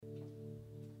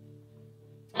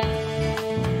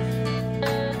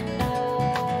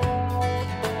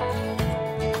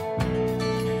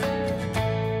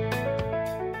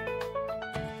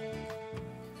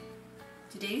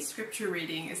scripture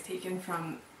reading is taken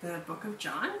from the book of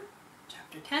John,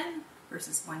 chapter 10,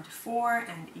 verses 1 to 4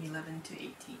 and 11 to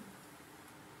 18.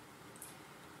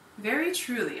 Very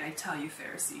truly, I tell you,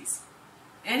 Pharisees,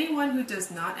 anyone who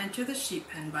does not enter the sheep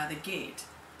pen by the gate,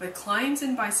 but climbs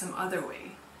in by some other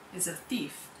way, is a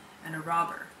thief and a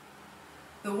robber.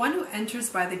 The one who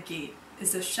enters by the gate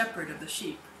is the shepherd of the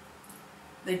sheep.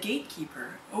 The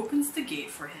gatekeeper opens the gate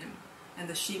for him, and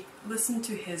the sheep listen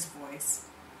to his voice.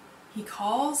 He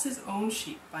calls his own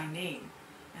sheep by name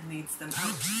and leads them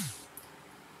out.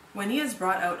 When he has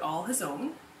brought out all his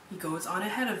own, he goes on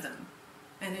ahead of them,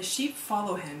 and his sheep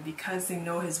follow him because they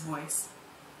know his voice.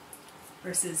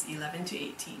 Verses 11 to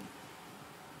 18.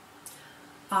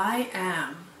 I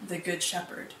am the Good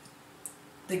Shepherd.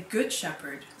 The Good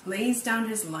Shepherd lays down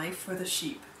his life for the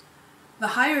sheep. The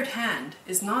hired hand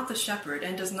is not the shepherd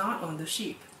and does not own the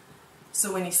sheep.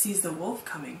 So when he sees the wolf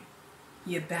coming,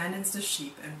 he abandons the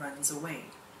sheep and runs away.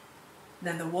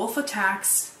 Then the wolf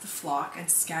attacks the flock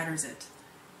and scatters it.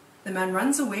 The man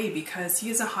runs away because he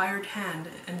is a hired hand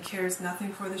and cares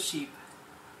nothing for the sheep.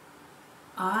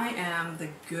 I am the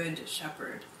Good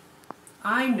Shepherd.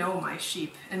 I know my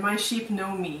sheep, and my sheep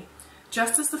know me,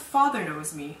 just as the Father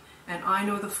knows me, and I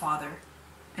know the Father,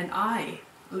 and I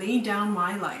lay down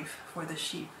my life for the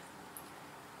sheep.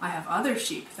 I have other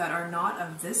sheep that are not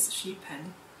of this sheep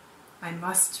pen. I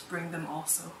must bring them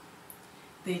also.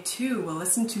 They too will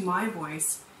listen to my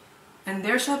voice, and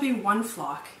there shall be one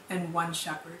flock and one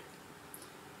shepherd.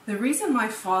 The reason my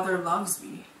Father loves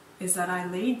me is that I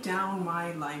laid down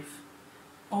my life,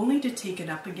 only to take it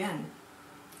up again.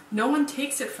 No one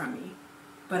takes it from me,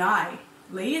 but I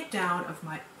lay it down of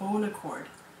my own accord.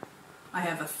 I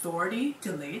have authority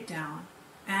to lay it down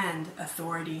and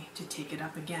authority to take it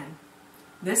up again.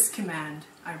 This command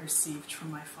I received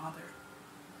from my Father.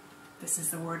 This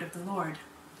is the word of the Lord.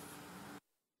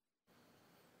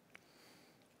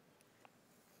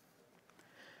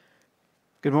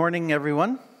 Good morning,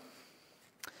 everyone.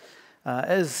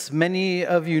 As many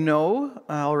of you know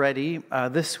already,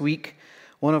 this week,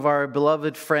 one of our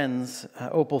beloved friends,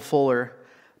 Opal Fuller,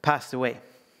 passed away.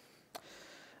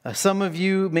 Some of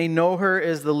you may know her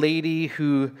as the lady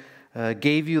who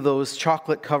gave you those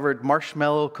chocolate-covered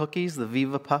marshmallow cookies, the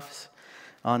Viva Puffs,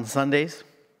 on Sundays.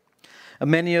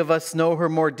 Many of us know her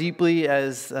more deeply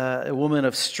as a woman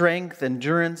of strength,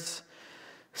 endurance,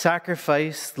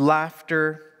 sacrifice,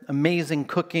 laughter, amazing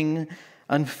cooking,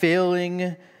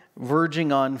 unfailing,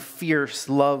 verging on fierce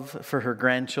love for her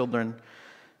grandchildren.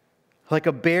 Like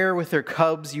a bear with her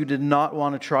cubs, you did not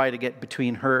want to try to get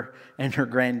between her and her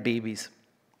grandbabies.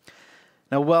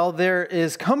 Now, while there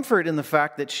is comfort in the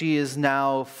fact that she is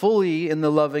now fully in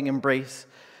the loving embrace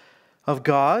of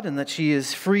God and that she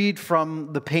is freed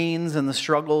from the pains and the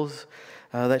struggles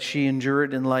that she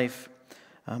endured in life,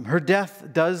 her death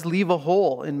does leave a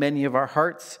hole in many of our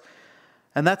hearts,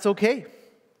 and that's okay.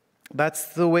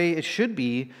 That's the way it should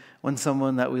be when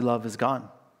someone that we love is gone.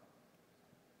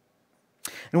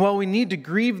 And while we need to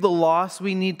grieve the loss,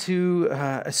 we need to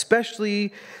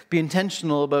especially be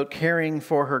intentional about caring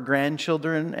for her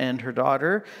grandchildren and her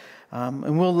daughter.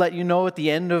 And we'll let you know at the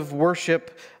end of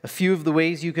worship a few of the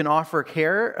ways you can offer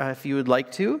care if you would like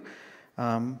to.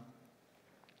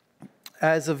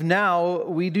 As of now,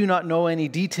 we do not know any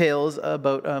details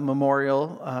about a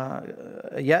memorial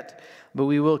yet, but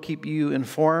we will keep you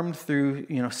informed through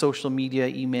social media,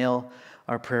 email,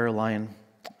 our prayer line,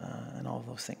 and all of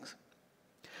those things.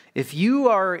 If you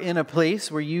are in a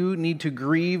place where you need to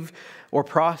grieve or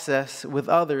process with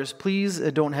others, please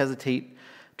don't hesitate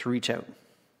to reach out.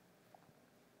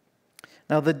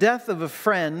 Now, the death of a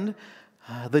friend,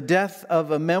 the death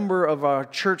of a member of our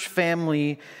church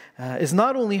family is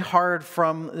not only hard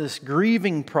from this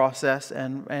grieving process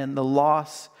and the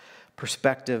loss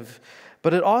perspective,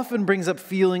 but it often brings up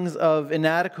feelings of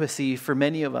inadequacy for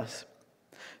many of us.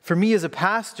 For me as a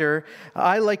pastor,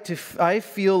 I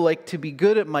feel like to be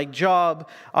good at my job,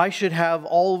 I should have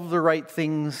all of the right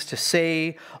things to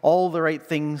say, all the right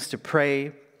things to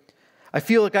pray. I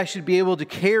feel like I should be able to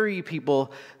carry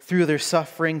people through their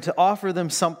suffering, to offer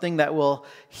them something that will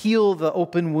heal the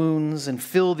open wounds and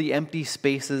fill the empty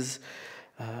spaces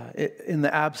in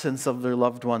the absence of their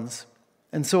loved ones.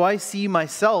 And so I see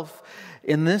myself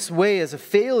in this way as a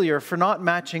failure for not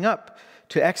matching up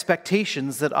to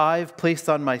expectations that I've placed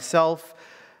on myself,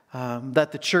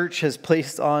 that the church has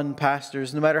placed on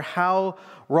pastors, no matter how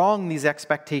wrong these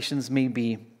expectations may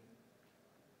be.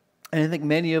 And I think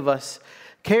many of us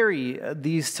carry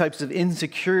these types of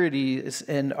insecurities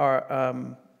and our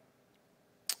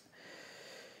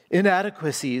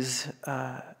inadequacies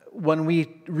when we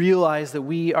realize that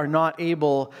we are not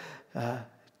able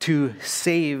to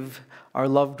save our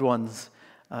loved ones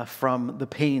from the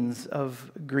pains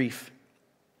of grief.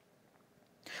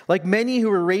 Like many who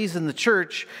were raised in the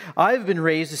church, I've been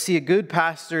raised to see a good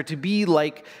pastor to be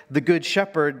like the Good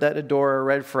Shepherd that Adora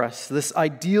read for us. This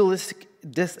idealistic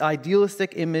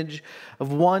image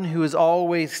of one who is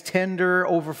always tender,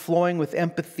 overflowing with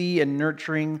empathy and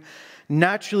nurturing,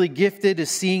 naturally gifted at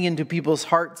seeing into people's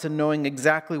hearts and knowing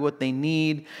exactly what they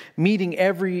need,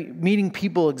 meeting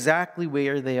people exactly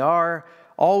where they are,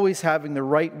 always having the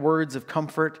right words of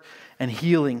comfort and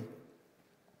healing.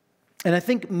 And I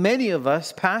think many of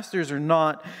us, pastors or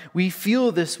not, we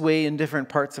feel this way in different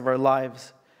parts of our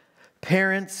lives.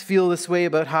 Parents feel this way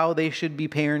about how they should be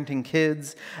parenting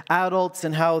kids, adults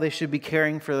and how they should be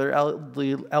caring for their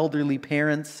elderly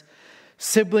parents,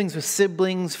 siblings with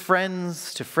siblings,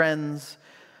 friends to friends.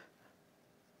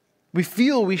 We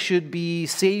feel we should be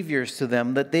saviors to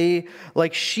them, that they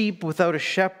like sheep without a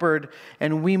shepherd,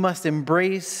 and we must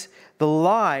embrace the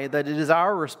lie that it is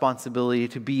our responsibility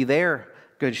to be their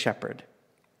Good Shepherd.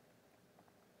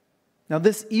 Now,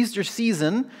 this Easter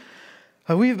season,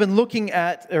 we are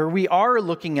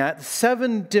looking at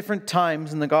 7 different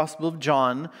times in the Gospel of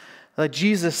John that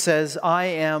Jesus says, I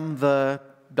am the ...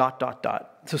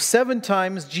 So 7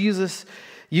 times Jesus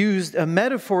used a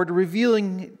metaphor to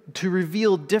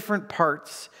reveal different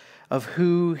parts of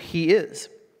who he is.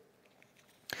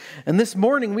 And this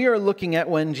morning we are looking at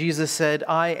when Jesus said,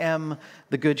 I am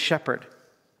the Good Shepherd.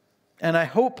 And I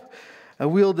hope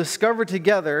we'll discover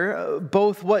together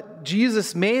both what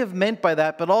Jesus may have meant by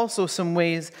that, but also some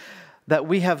ways that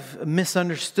we have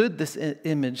misunderstood this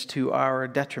image to our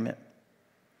detriment.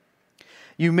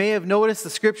 You may have noticed the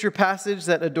scripture passage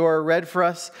that Adora read for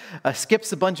us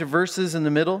skips a bunch of verses in the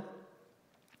middle.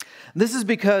 This is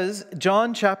because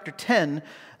John chapter 10,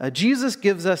 Jesus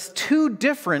gives us 2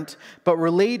 different but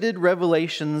related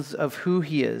revelations of who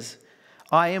he is.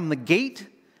 I am the gate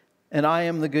and I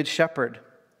am the Good Shepherd.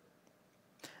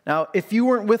 Now, if you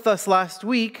weren't with us last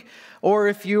week, or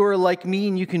if you are like me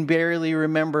and you can barely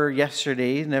remember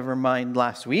yesterday, never mind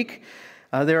last week,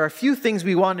 there are a few things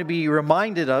we want to be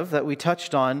reminded of that we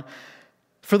touched on.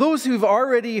 For those who've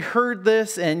already heard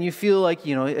this and you feel like,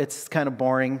 it's kind of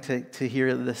boring to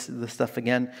hear this stuff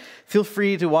again, feel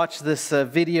free to watch this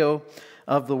video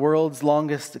of the world's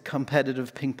longest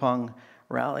competitive ping pong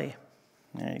rally.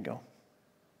 There you go.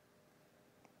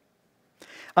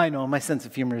 I know, my sense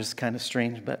of humor is kind of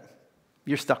strange, but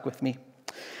you're stuck with me.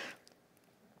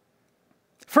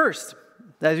 First,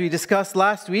 as we discussed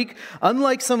last week,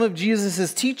 unlike some of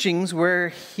Jesus' teachings where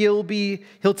he'll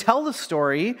tell the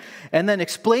story and then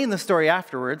explain the story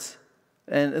afterwards,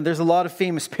 and there's a lot of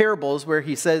famous parables where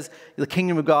he says the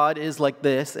kingdom of God is like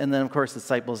this, and then of course the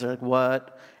disciples are like,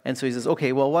 what? And so he says,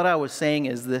 okay, well what I was saying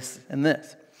is this and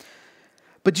this.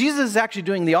 But Jesus is actually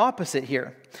doing the opposite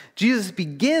here. Jesus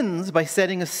begins by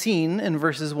setting a scene in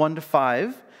verses 1 to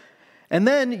 5, and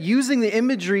then using the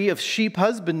imagery of sheep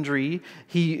husbandry,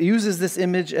 he uses this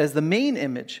image as the main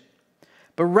image.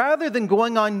 But rather than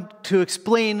going on to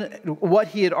explain what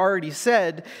he had already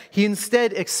said, he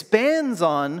instead expands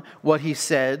on what he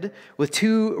said with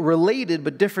 2 related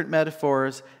but different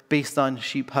metaphors based on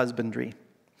sheep husbandry.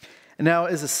 And now,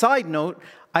 as a side note,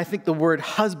 I think the word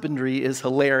husbandry is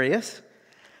hilarious.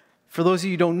 For those of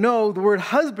you who don't know, the word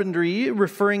husbandry,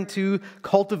 referring to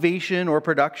cultivation or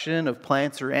production of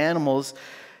plants or animals,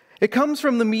 it comes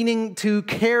from the meaning to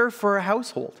care for a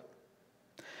household.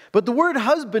 But the word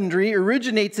husbandry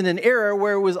originates in an era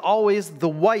where it was always the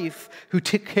wife who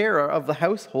took care of the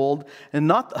household and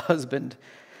not the husband.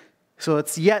 So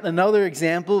it's yet another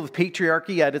example of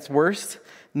patriarchy at its worst,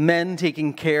 men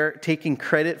taking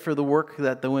credit for the work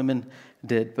that the women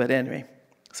did. But anyway,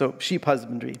 so sheep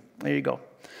husbandry, there you go.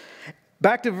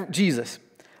 Back to Jesus.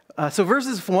 So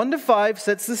verses 1 to 5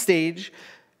 sets the stage.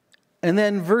 And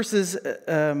then verses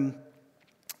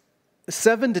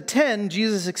 7 to 10,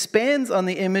 Jesus expands on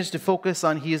the image to focus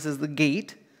on he is as the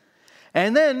gate.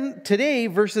 And then today,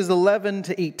 verses 11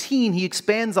 to 18, he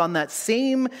expands on that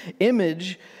same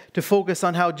image to focus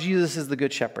on how Jesus is the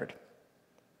Good Shepherd.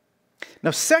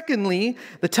 Now, secondly,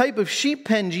 the type of sheep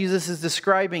pen Jesus is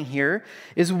describing here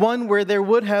is one where there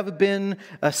would have been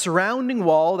a surrounding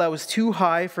wall that was too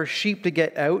high for sheep to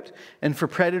get out and for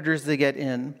predators to get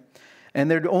in. And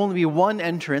there'd only be one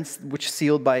entrance, which is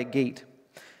sealed by a gate.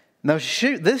 Now,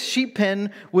 this sheep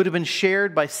pen would have been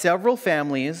shared by several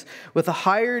families with a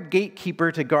hired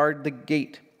gatekeeper to guard the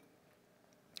gate.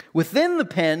 Within the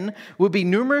pen would be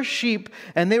numerous sheep,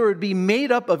 and they would be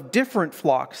made up of different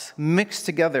flocks mixed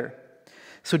together.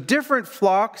 So different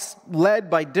flocks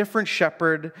led by different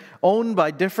shepherd, owned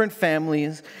by different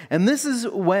families. And this is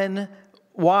when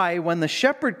why, when the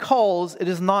shepherd calls, it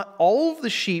is not all of the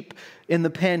sheep in the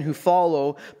pen who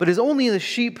follow, but is only the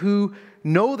sheep who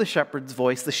know the shepherd's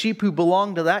voice, the sheep who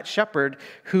belong to that shepherd,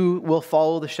 who will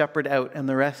follow the shepherd out, and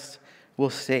the rest will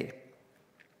stay.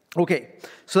 Okay,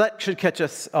 so that should catch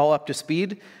us all up to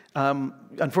speed.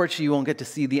 Unfortunately, you won't get to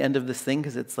see the end of this thing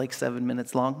because it's like 7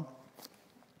 minutes long.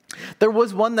 There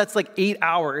was one that's like 8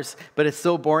 hours, but it's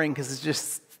so boring because it's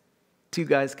just two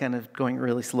guys kind of going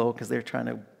really slow because they're trying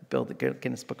to build the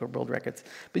Guinness Book of World Records.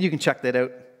 But you can check that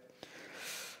out.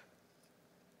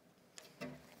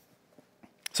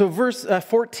 So verse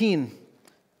 14.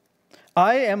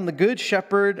 I am the good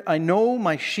shepherd. I know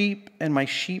my sheep, and my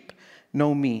sheep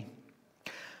know me.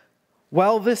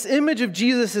 While this image of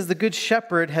Jesus as the good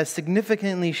shepherd has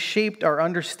significantly shaped our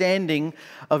understanding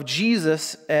of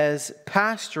Jesus as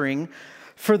pastoring,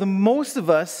 for the most of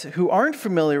us who aren't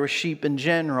familiar with sheep in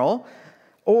general,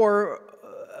 or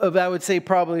I would say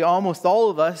probably almost all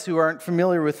of us who aren't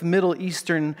familiar with Middle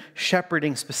Eastern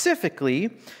shepherding specifically,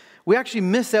 we actually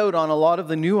miss out on a lot of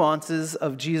the nuances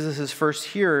of Jesus' first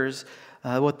hearers,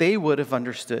 what they would have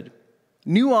understood.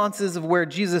 Nuances of where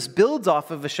Jesus builds off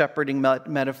of a shepherding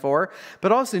metaphor,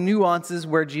 but also nuances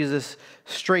where Jesus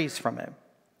strays from it.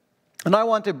 And I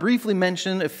want to briefly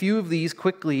mention a few of these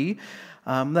quickly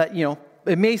that,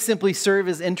 it may simply serve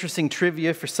as interesting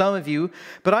trivia for some of you,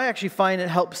 but I actually find it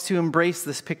helps to embrace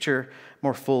this picture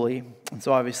more fully. And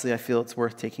so obviously I feel it's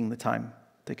worth taking the time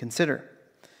to consider.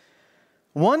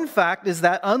 One fact is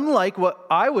that unlike what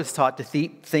I was taught to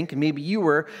think, and maybe you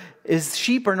were, is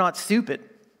sheep are not stupid.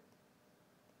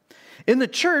 In the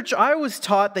church, I was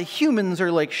taught that humans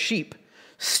are like sheep,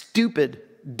 stupid,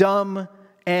 dumb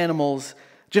animals,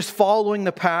 just following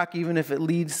the pack even if it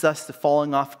leads us to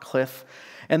falling off a cliff,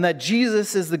 and that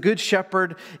Jesus, as the good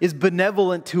shepherd, is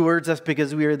benevolent towards us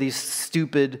because we are these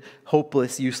stupid,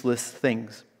 hopeless, useless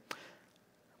things.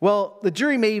 Well, the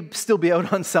jury may still be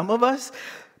out on some of us,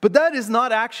 but that is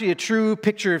not actually a true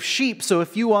picture of sheep. So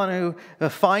if you want to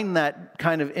find that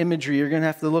kind of imagery, you're going to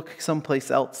have to look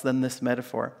someplace else than this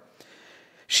metaphor.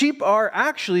 Sheep are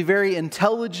actually very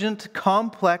intelligent,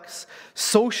 complex,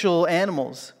 social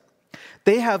animals.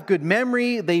 They have good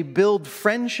memory, they build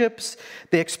friendships,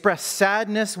 they express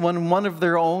sadness when one of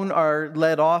their own are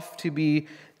led off to be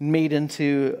made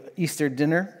into Easter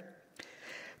dinner.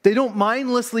 They don't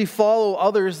mindlessly follow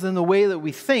others in the way that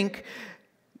we think.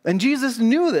 And Jesus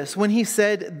knew this when he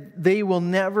said, they will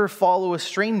never follow a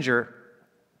stranger.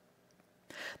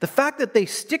 The fact that they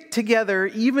stick together,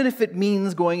 even if it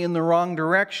means going in the wrong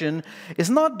direction,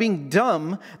 is not being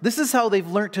dumb. This is how they've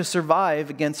learned to survive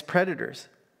against predators.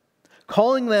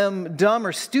 Calling them dumb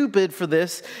or stupid for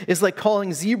this is like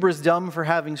calling zebras dumb for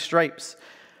having stripes,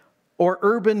 or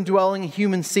urban-dwelling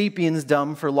human sapiens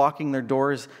dumb for locking their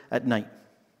doors at night.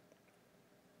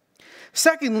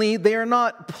 Secondly, they are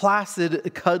not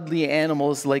placid, cuddly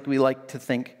animals like we like to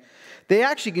think. They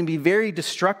actually can be very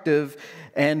destructive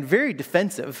and very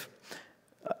defensive.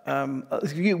 A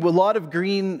lot of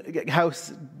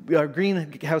greenhouse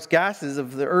gases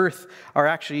of the earth are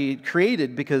actually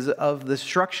created because of the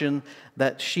destruction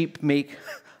that sheep make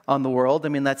on the world. I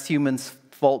mean, that's humans'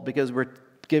 fault because we're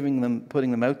putting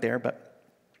them out there. But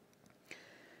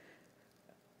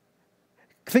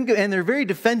and they're very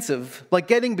defensive, like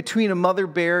getting between a mother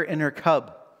bear and her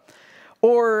cub,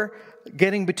 or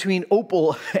getting between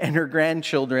Opal and her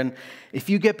grandchildren. If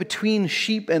you get between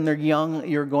sheep and their young,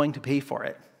 you're going to pay for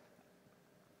it.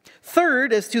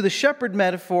 Third, as to the shepherd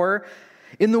metaphor,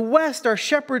 in the West, our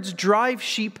shepherds drive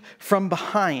sheep from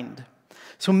behind.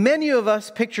 So many of us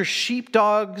picture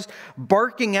sheepdogs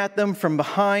barking at them from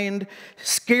behind,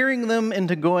 scaring them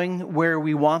into going where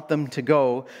we want them to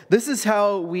go. This is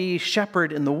how we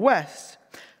shepherd in the West.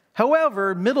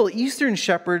 However, Middle Eastern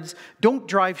shepherds don't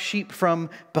drive sheep from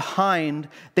behind,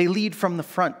 they lead from the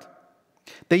front.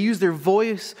 They use their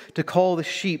voice to call the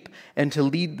sheep and to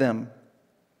lead them.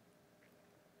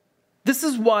 This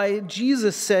is why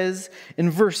Jesus says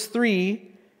in verse 3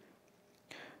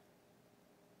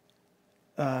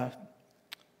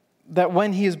 that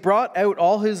when he has brought out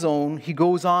all his own, he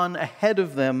goes on ahead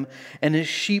of them, and his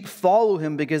sheep follow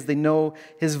him because they know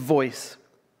his voice.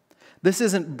 This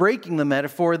isn't breaking the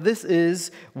metaphor. This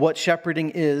is what shepherding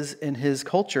is in his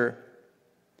culture.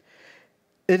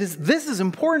 This is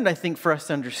important, I think, for us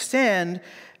to understand,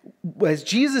 as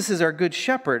Jesus is our good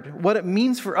shepherd, what it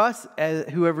means for us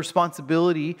who have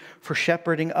responsibility for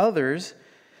shepherding others.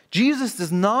 Jesus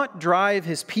does not drive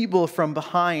his people from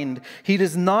behind. He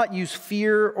does not use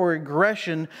fear or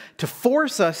aggression to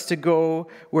force us to go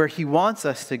where he wants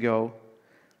us to go.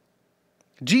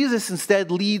 Jesus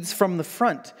instead leads from the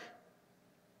front.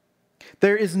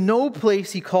 There is no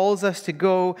place he calls us to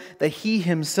go that he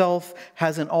himself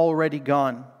hasn't already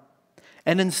gone.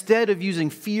 And instead of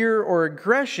using fear or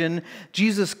aggression,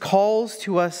 Jesus calls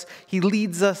to us. He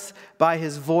leads us by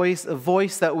his voice, a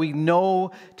voice that we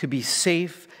know to be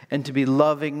safe and to be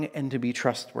loving and to be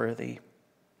trustworthy.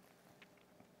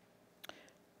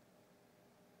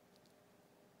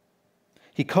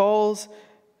 He calls,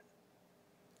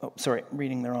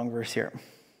 reading the wrong verse here.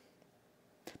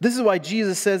 This is why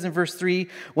Jesus says in verse 3,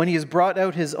 when he has brought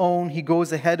out his own, he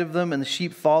goes ahead of them and the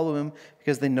sheep follow him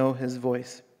because they know his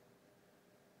voice.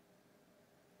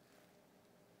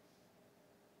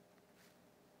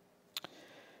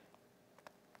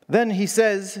 Then he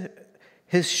says,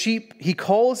 he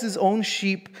calls his own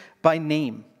sheep by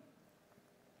name.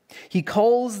 He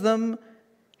calls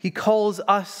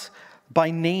us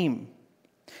by name.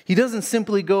 He doesn't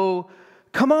simply go,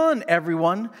 come on,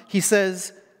 everyone. He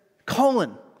says,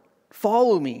 Colin,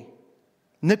 follow me.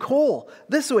 Nicole,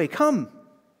 this way, come.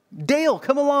 Dale,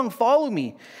 come along, follow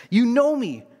me. You know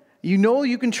me. You know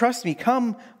you can trust me.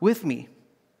 Come with me.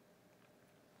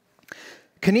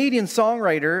 Canadian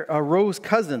songwriter Rose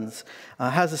Cousins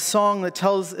has a song that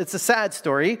it's a sad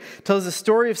story, tells the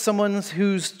story of someone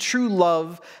whose true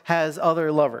love has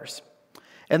other lovers.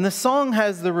 And the song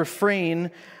has the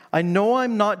refrain, I know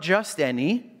I'm not just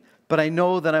any, but I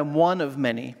know that I'm one of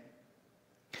many.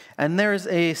 And there's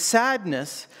a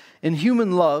sadness in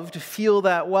human love to feel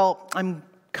that, well, I'm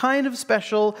kind of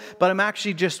special, but I'm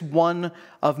actually just one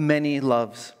of many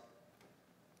loves.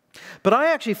 But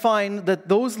I actually find that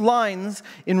those lines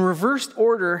in reversed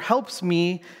order helps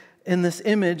me in this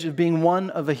image of being one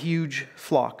of a huge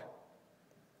flock,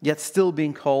 yet still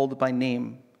being called by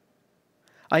name.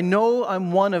 I know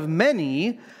I'm one of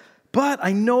many, but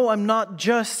I know I'm not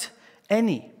just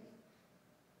any.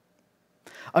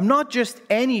 I'm not just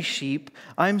any sheep.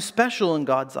 I'm special in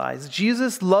God's eyes.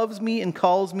 Jesus loves me and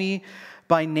calls me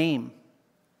by name.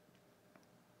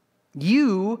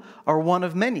 You are one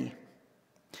of many.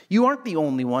 You aren't the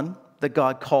only one that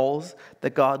God calls,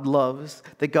 that God loves,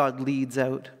 that God leads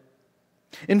out.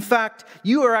 In fact,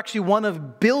 you are actually one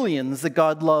of billions that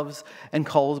God loves and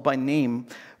calls by name.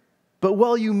 But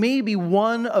while you may be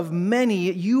one of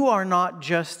many, you are not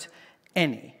just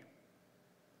any.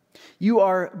 You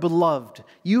are beloved.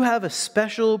 You have a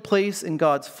special place in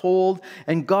God's fold,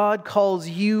 and God calls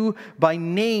you by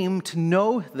name to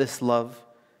know this love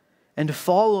and to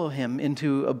follow him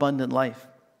into abundant life.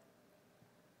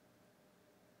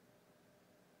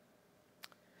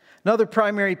 Another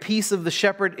primary piece of the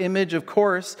shepherd image, of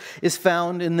course, is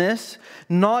found in this.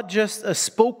 Not just a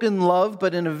spoken love,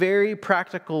 but in a very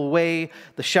practical way,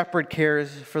 the shepherd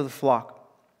cares for the flock.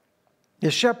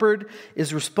 The shepherd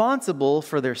is responsible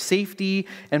for their safety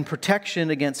and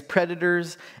protection against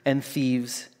predators and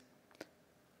thieves.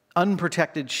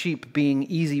 Unprotected sheep being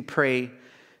easy prey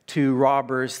to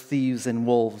robbers, thieves, and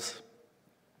wolves.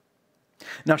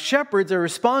 Now, shepherds are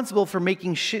responsible for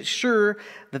making sure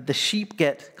that the sheep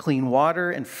get clean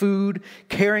water and food,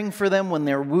 caring for them when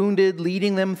they're wounded,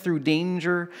 leading them through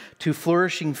danger to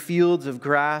flourishing fields of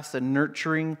grass, and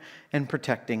nurturing and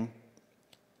protecting.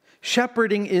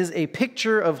 Shepherding is a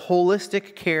picture of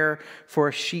holistic care for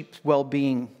a sheep's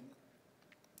well-being.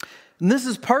 And this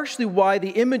is partially why the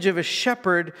image of a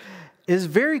shepherd is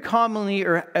very commonly,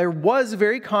 or was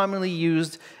very commonly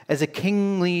used as a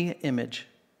kingly image.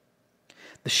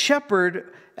 The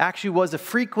shepherd actually was a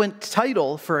frequent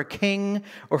title for a king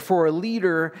or for a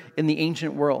leader in the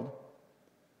ancient world.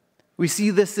 We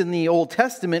see this in the Old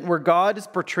Testament, where God is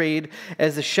portrayed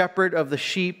as the shepherd of the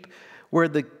sheep, where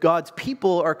God's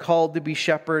people are called to be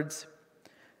shepherds.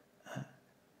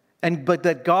 But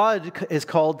that God is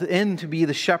called in to be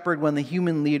the shepherd when the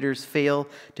human leaders fail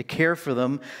to care for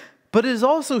them. But it is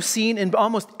also seen in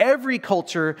almost every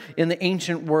culture in the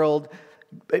ancient world,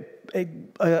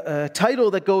 a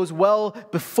title that goes well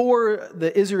before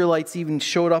the Israelites even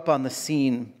showed up on the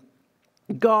scene.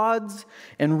 Gods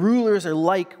and rulers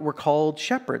alike were called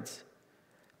shepherds.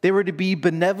 They were to be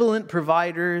benevolent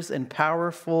providers and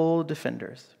powerful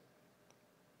defenders.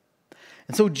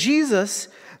 And so Jesus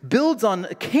builds on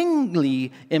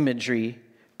kingly imagery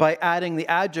by adding the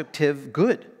adjective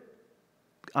good.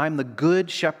 I'm the good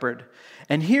shepherd.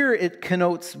 And here it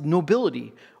connotes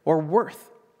nobility or worth.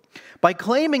 By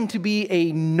claiming to be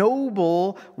a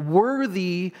noble,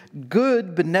 worthy,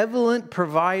 good, benevolent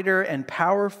provider and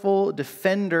powerful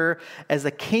defender as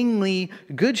a kingly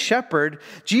good shepherd,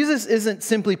 Jesus isn't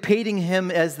simply painting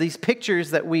him as these pictures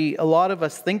that a lot of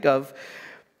us think of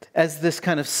as this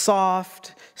kind of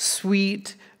soft,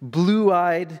 sweet,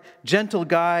 blue-eyed, gentle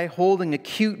guy holding a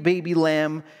cute baby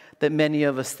lamb that many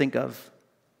of us think of.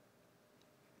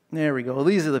 There we go.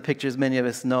 These are the pictures many of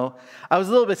us know. I was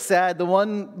a little bit sad. The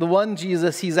one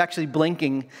Jesus, he's actually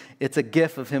blinking. It's a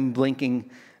GIF of him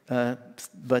blinking,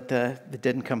 but it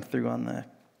didn't come through on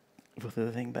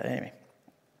the thing. But anyway,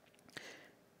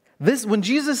 when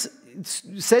Jesus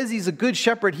says he's a good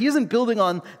shepherd, he isn't building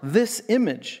on this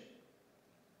image.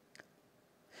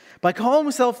 By calling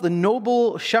himself the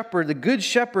noble shepherd, the good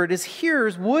shepherd, his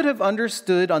hearers would have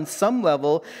understood on some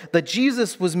level that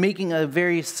Jesus was making a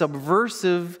very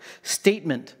subversive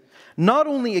statement, not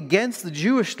only against the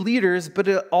Jewish leaders, but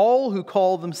all who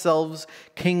call themselves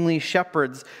kingly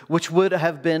shepherds, which would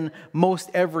have been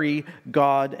most every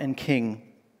god and king.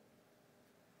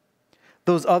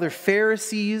 Those other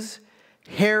Pharisees,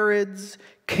 Herods,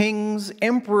 kings,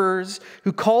 emperors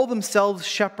who call themselves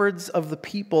shepherds of the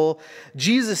people,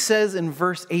 Jesus says in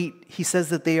verse 8, he says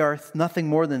that they are nothing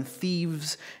more than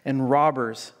thieves and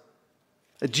robbers.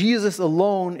 That Jesus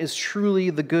alone is truly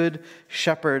the good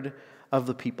shepherd of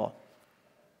the people.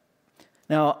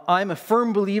 Now, I'm a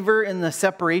firm believer in the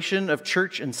separation of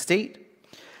church and state,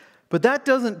 but that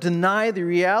doesn't deny the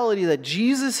reality that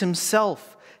Jesus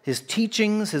himself, his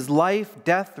teachings, his life,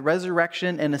 death,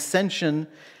 resurrection, and ascension,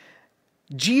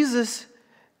 Jesus,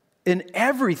 in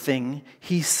everything,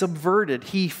 he subverted.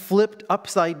 He flipped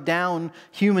upside down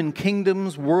human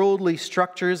kingdoms, worldly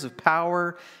structures of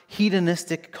power,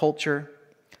 hedonistic culture.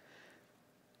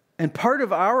 And part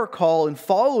of our call in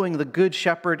following the Good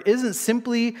Shepherd isn't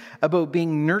simply about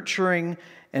being nurturing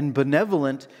and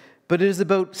benevolent, but it is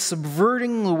about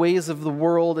subverting the ways of the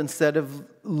world instead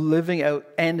living out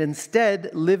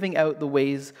the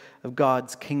ways of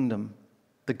God's kingdom,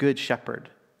 the Good Shepherd.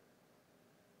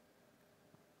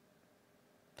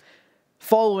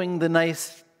 Following the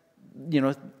nice,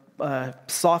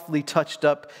 softly touched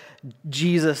up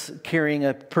Jesus carrying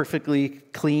a perfectly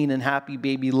clean and happy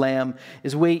baby lamb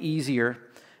is way easier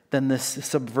than this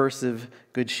subversive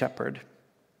good shepherd.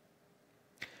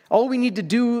 All we need to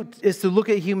do is to look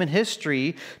at human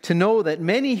history to know that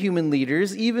many human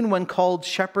leaders, even when called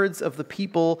shepherds of the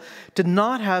people, did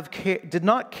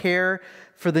not care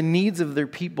for the needs of their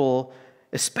people,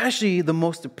 especially the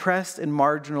most oppressed and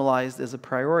marginalized, as a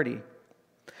priority.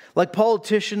 Like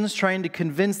politicians trying to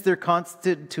convince their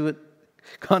constituents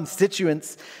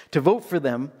to vote for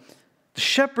them, the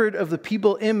shepherd of the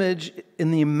people image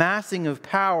in the amassing of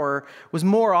power was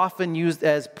more often used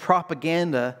as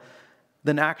propaganda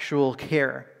than actual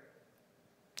care.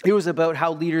 It was about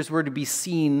how leaders were to be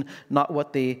seen, not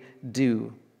what they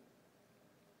do.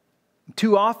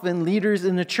 Too often, leaders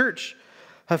in the church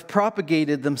have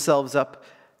propagated themselves up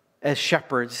as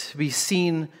shepherds to be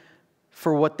seen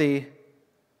for what they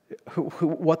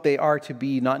are to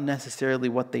be, not necessarily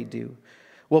what they do,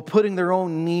 while putting their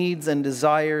own needs and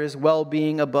desires,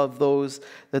 well-being above those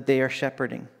that they are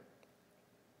shepherding.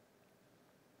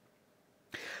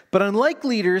 But unlike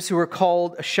leaders who are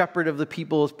called a shepherd of the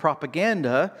people as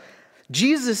propaganda,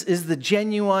 Jesus is the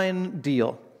genuine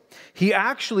deal. He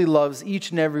actually loves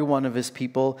each and every one of his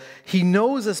people. He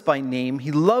knows us by name.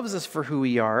 He loves us for who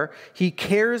we are. He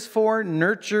cares for,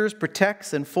 nurtures,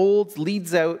 protects, and folds,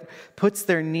 leads out, puts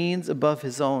their needs above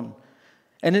his own.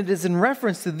 And it is in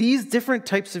reference to these different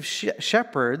types of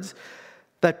shepherds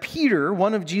that Peter,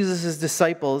 one of Jesus'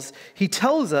 disciples, he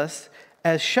tells us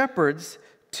as shepherds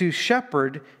to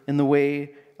shepherd in the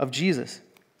way of Jesus.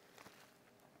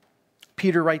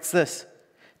 Peter writes this: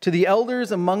 "To the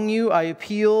elders among you I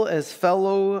appeal as a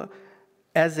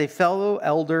fellow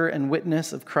elder and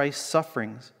witness of Christ's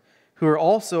sufferings, who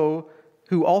also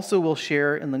will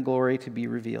share in the glory to be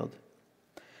revealed.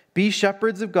 Be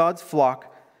shepherds of God's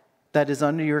flock that is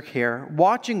under your care,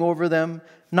 watching over them,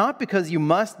 not because you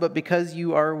must, but because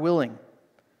you are willing.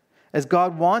 As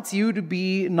God wants you to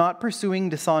be, not pursuing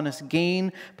dishonest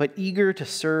gain, but eager to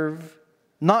serve,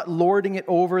 not lording it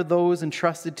over those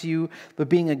entrusted to you, but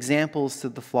being examples to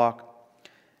the flock.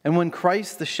 And when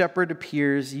Christ the shepherd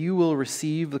appears, you will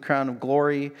receive the crown of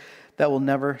glory that will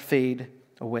never fade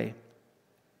away."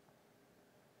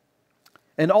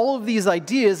 And all of these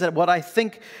ideas, that what I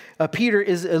think Peter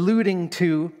is alluding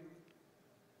to,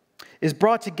 is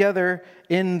brought together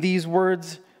in these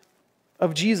words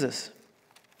of Jesus.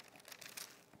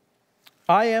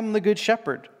 "I am the good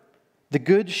shepherd. The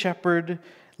good shepherd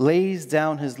lays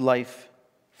down his life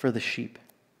for the sheep."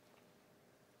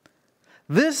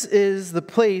 This is the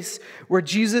place where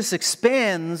Jesus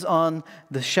expands on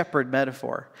the shepherd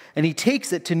metaphor, and he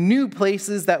takes it to new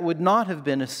places that would not have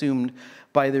been assumed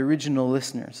by the original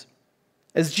listeners.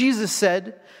 As Jesus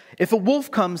said, "If a wolf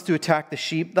comes to attack the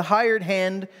sheep, the hired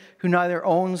hand, who neither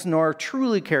owns nor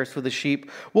truly cares for the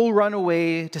sheep, will run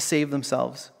away to save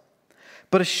themselves.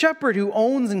 But a shepherd who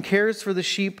owns and cares for the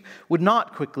sheep would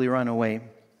not quickly run away.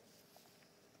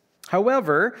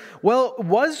 However, while it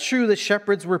was true that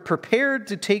shepherds were prepared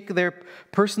to take their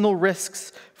personal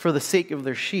risks for the sake of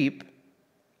their sheep,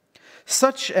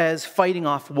 such as fighting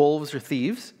off wolves or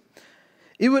thieves,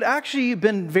 it would actually have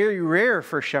been very rare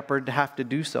for a shepherd to have to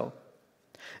do so.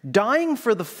 Dying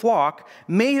for the flock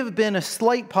may have been a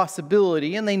slight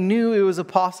possibility, and they knew it was a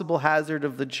possible hazard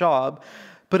of the job,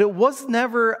 but it was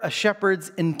never a shepherd's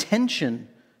intention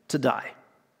to die.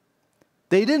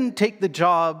 They didn't take the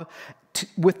job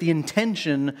with the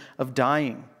intention of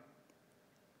dying.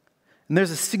 And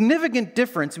there's a significant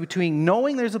difference between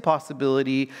knowing there's a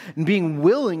possibility and being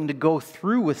willing to go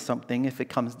through with something if it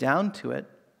comes down to it,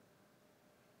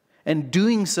 and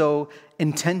doing so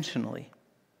intentionally.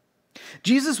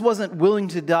 Jesus wasn't willing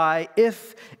to die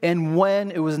if and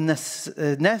when it was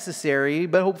necessary,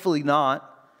 but hopefully not.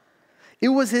 It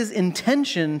was his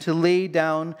intention to lay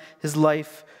down his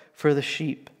life for the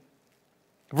sheep.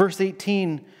 Verse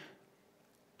 18,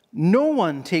 "No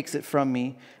one takes it from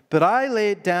me, but I lay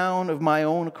it down of my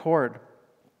own accord.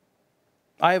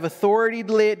 I have authority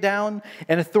to lay it down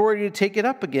and authority to take it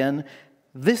up again.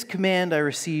 This command I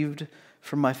received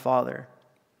from my Father."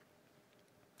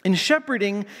 In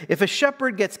shepherding, if a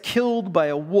shepherd gets killed by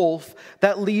a wolf,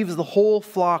 that leaves the whole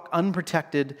flock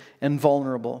unprotected and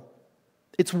vulnerable.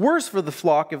 It's worse for the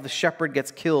flock if the shepherd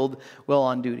gets killed while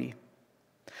on duty.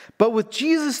 But with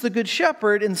Jesus, the Good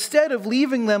Shepherd, instead of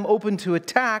leaving them open to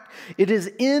attack, it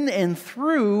is in and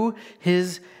through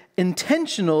his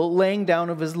intentional laying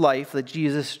down of his life that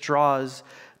Jesus draws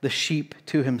the sheep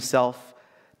to himself,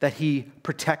 that he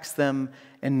protects them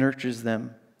and nurtures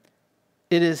them.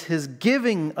 It is his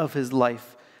giving of his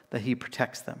life that he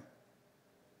protects them.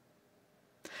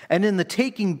 And in the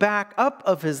taking back up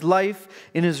of his life,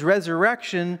 in his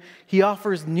resurrection, he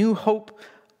offers new hope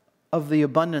of the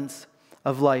abundance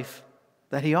of life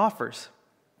that he offers.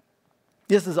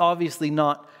 This is obviously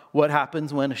not what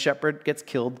happens when a shepherd gets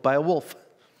killed by a wolf.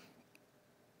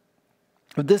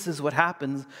 But this is what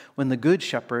happens when the Good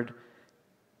Shepherd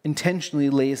intentionally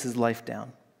lays his life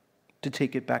down to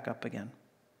take it back up again.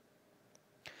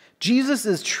 Jesus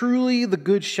is truly the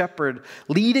Good Shepherd,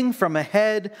 leading from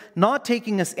ahead, not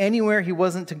taking us anywhere he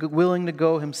wasn't willing to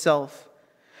go himself,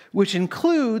 which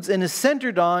includes and is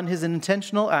centered on his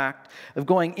intentional act of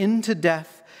going into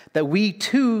death, that we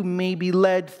too may be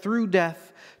led through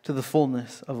death to the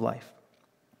fullness of life.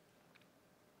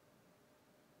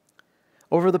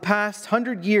 Over the past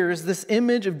 100 years, this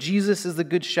image of Jesus as the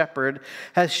Good Shepherd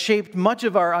has shaped much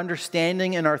of our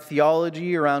understanding and our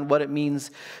theology around what it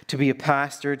means to be a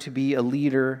pastor, to be a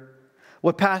leader,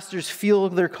 what pastors feel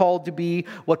they're called to be,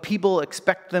 what people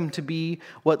expect them to be,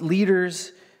 what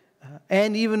leaders,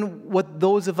 and even what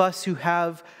those of us who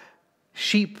have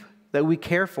sheep that we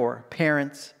care for,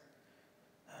 parents,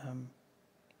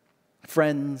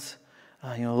 friends,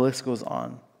 the list goes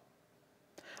on.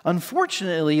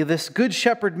 Unfortunately, this Good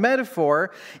Shepherd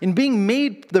metaphor, in being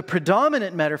made the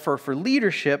predominant metaphor for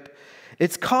leadership,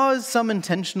 it's caused some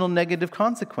intentional negative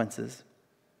consequences.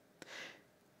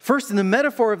 First, in the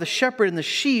metaphor of the shepherd and the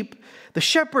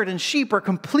shepherd and sheep are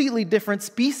completely different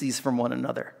species from one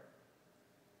another.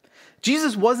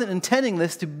 Jesus wasn't intending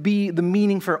this to be the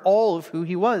meaning for all of who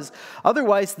he was.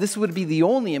 Otherwise, this would be the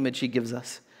only image he gives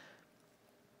us.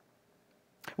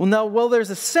 Well, there's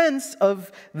a sense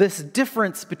of this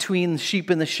difference between the sheep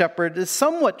and the shepherd is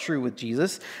somewhat true with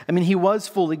Jesus. I mean, he was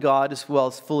fully God as well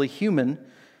as fully human.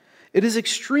 It is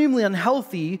extremely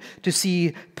unhealthy to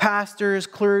see pastors,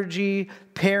 clergy,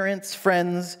 parents,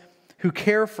 friends who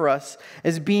care for us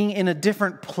as being in a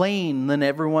different plane than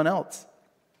everyone else.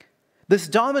 This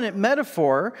dominant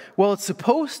metaphor, while it's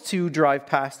supposed to drive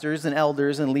pastors and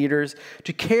elders and leaders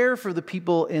to care for the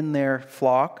people in their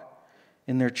flock,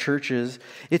 in their churches,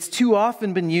 it's too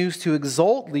often been used to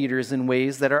exalt leaders in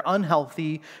ways that are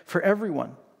unhealthy for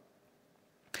everyone.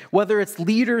 Whether it's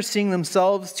leaders seeing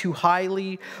themselves too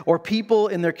highly or people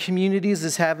in their communities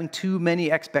as having too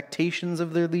many expectations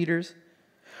of their leaders,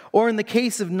 or in the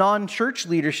case of non-church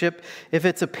leadership, if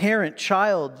it's a parent,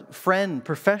 child, friend,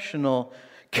 professional,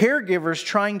 caregivers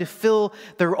trying to fill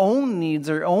their own needs,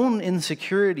 their own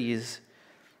insecurities,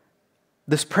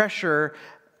 this pressure,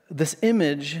 this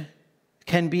image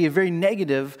can be very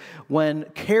negative when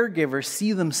caregivers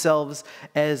see themselves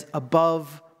as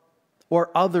above or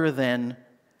other than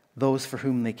those for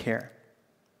whom they care.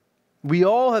 We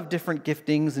all have different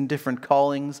giftings and different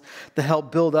callings that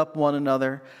help build up one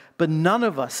another, but none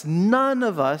of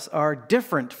us are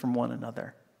different from one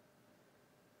another.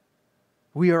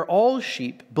 We are all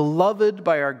sheep, beloved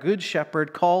by our good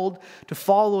shepherd, called to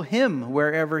follow him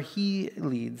wherever he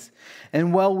leads.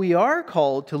 And while we are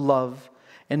called to love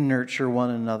and nurture one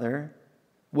another,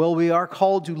 while we are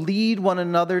called to lead one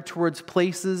another towards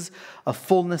places of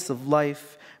fullness of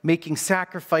life, making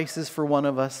sacrifices for one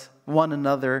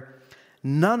another,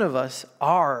 none of us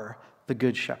are the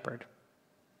good shepherd.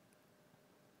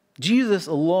 Jesus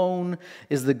alone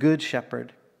is the good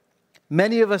shepherd.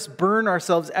 Many of us burn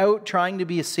ourselves out trying to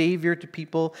be a savior to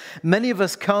people. Many of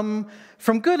us come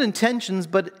from good intentions,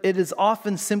 but it is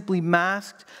often simply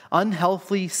masked,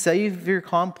 unhealthy savior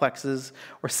complexes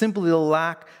or simply the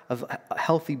lack of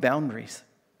healthy boundaries.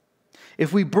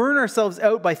 If we burn ourselves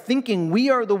out by thinking we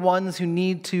are the ones who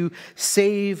need to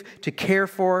save, to care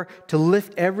for, to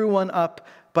lift everyone up,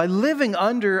 by living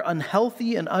under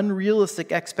unhealthy and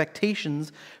unrealistic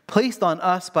expectations placed on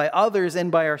us by others and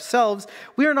by ourselves,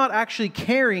 we are not actually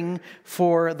caring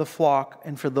for the flock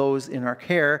and for those in our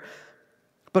care.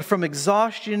 But from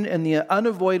exhaustion and the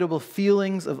unavoidable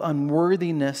feelings of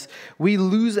unworthiness, we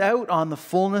lose out on the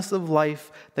fullness of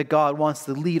life that God wants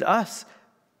to lead us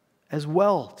as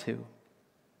well to.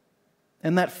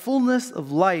 And that fullness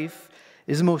of life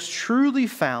is most truly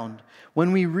found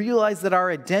when we realize that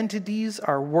our identities,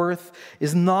 our worth,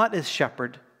 is not as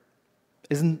shepherd,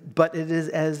 but it is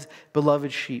as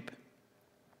beloved sheep,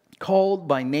 called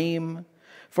by name,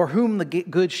 for whom the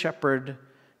good shepherd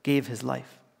gave his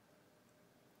life.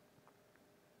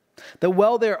 That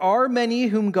while there are many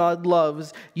whom God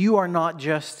loves, you are not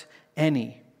just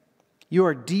any. You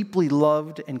are deeply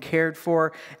loved and cared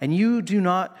for, and you do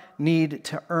not need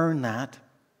to earn that.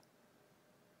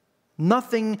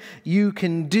 Nothing you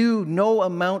can do, no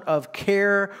amount of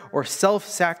care or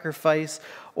self-sacrifice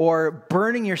or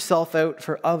burning yourself out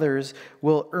for others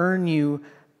will earn you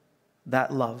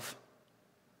that love.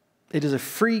 It is a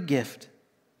free gift.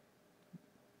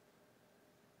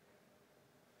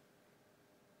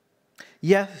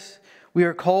 Yes, we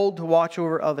are called to watch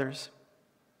over others,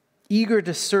 eager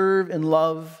to serve and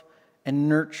love and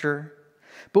nurture.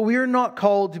 But we are not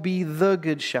called to be the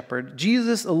good shepherd.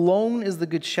 Jesus alone is the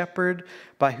good shepherd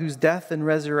by whose death and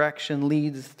resurrection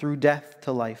leads through death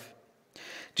to life.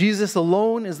 Jesus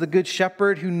alone is the good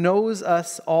shepherd who knows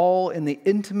us all in the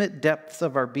intimate depths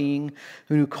of our being,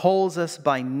 who calls us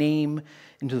by name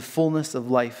into the fullness of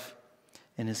life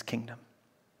in his kingdom.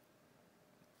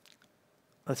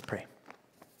 Let's pray.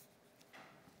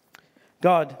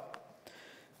 God,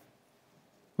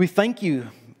 we thank you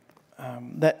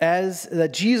that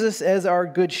Jesus, as our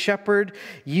good shepherd,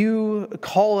 you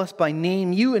call us by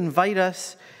name. You invite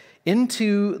us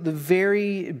into the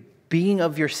very being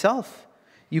of yourself.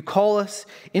 You call us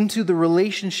into the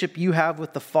relationship you have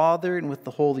with the Father and with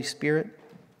the Holy Spirit.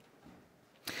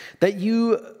 That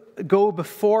you go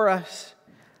before us,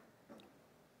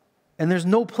 and there's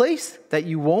no place that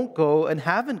you won't go and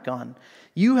haven't gone.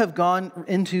 You have gone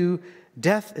into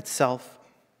death itself,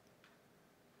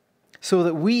 so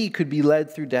that we could be led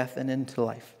through death and into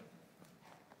life.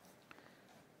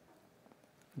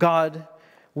 God,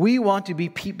 we want to be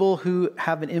people who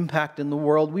have an impact in the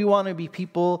world. We want to be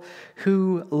people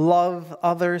who love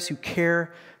others, who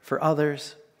care for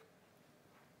others.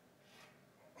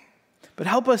 But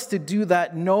help us to do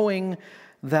that knowing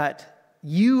that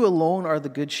you alone are the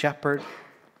good shepherd,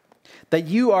 that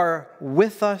you are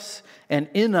with us and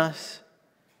in us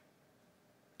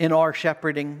in our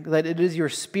shepherding, that it is your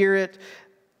Spirit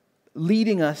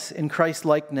leading us in Christ's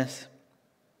likeness.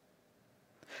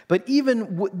 But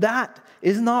even that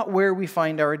is not where we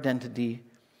find our identity.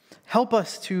 Help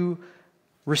us to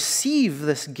receive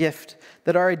this gift,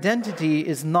 that our identity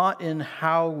is not in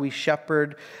how we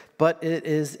shepherd, but it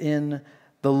is in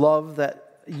the love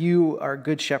that you, our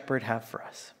good shepherd, have for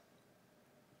us.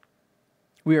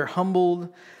 We are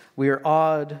humbled, we are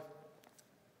awed,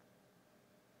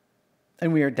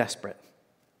 and we are desperate.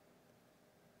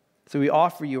 So we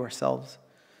offer you ourselves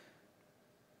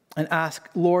and ask,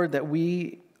 Lord,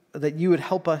 that you would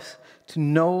help us to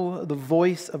know the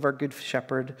voice of our good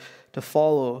shepherd, to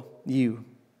follow you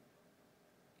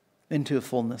into the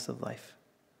fullness of life.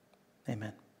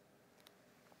 Amen.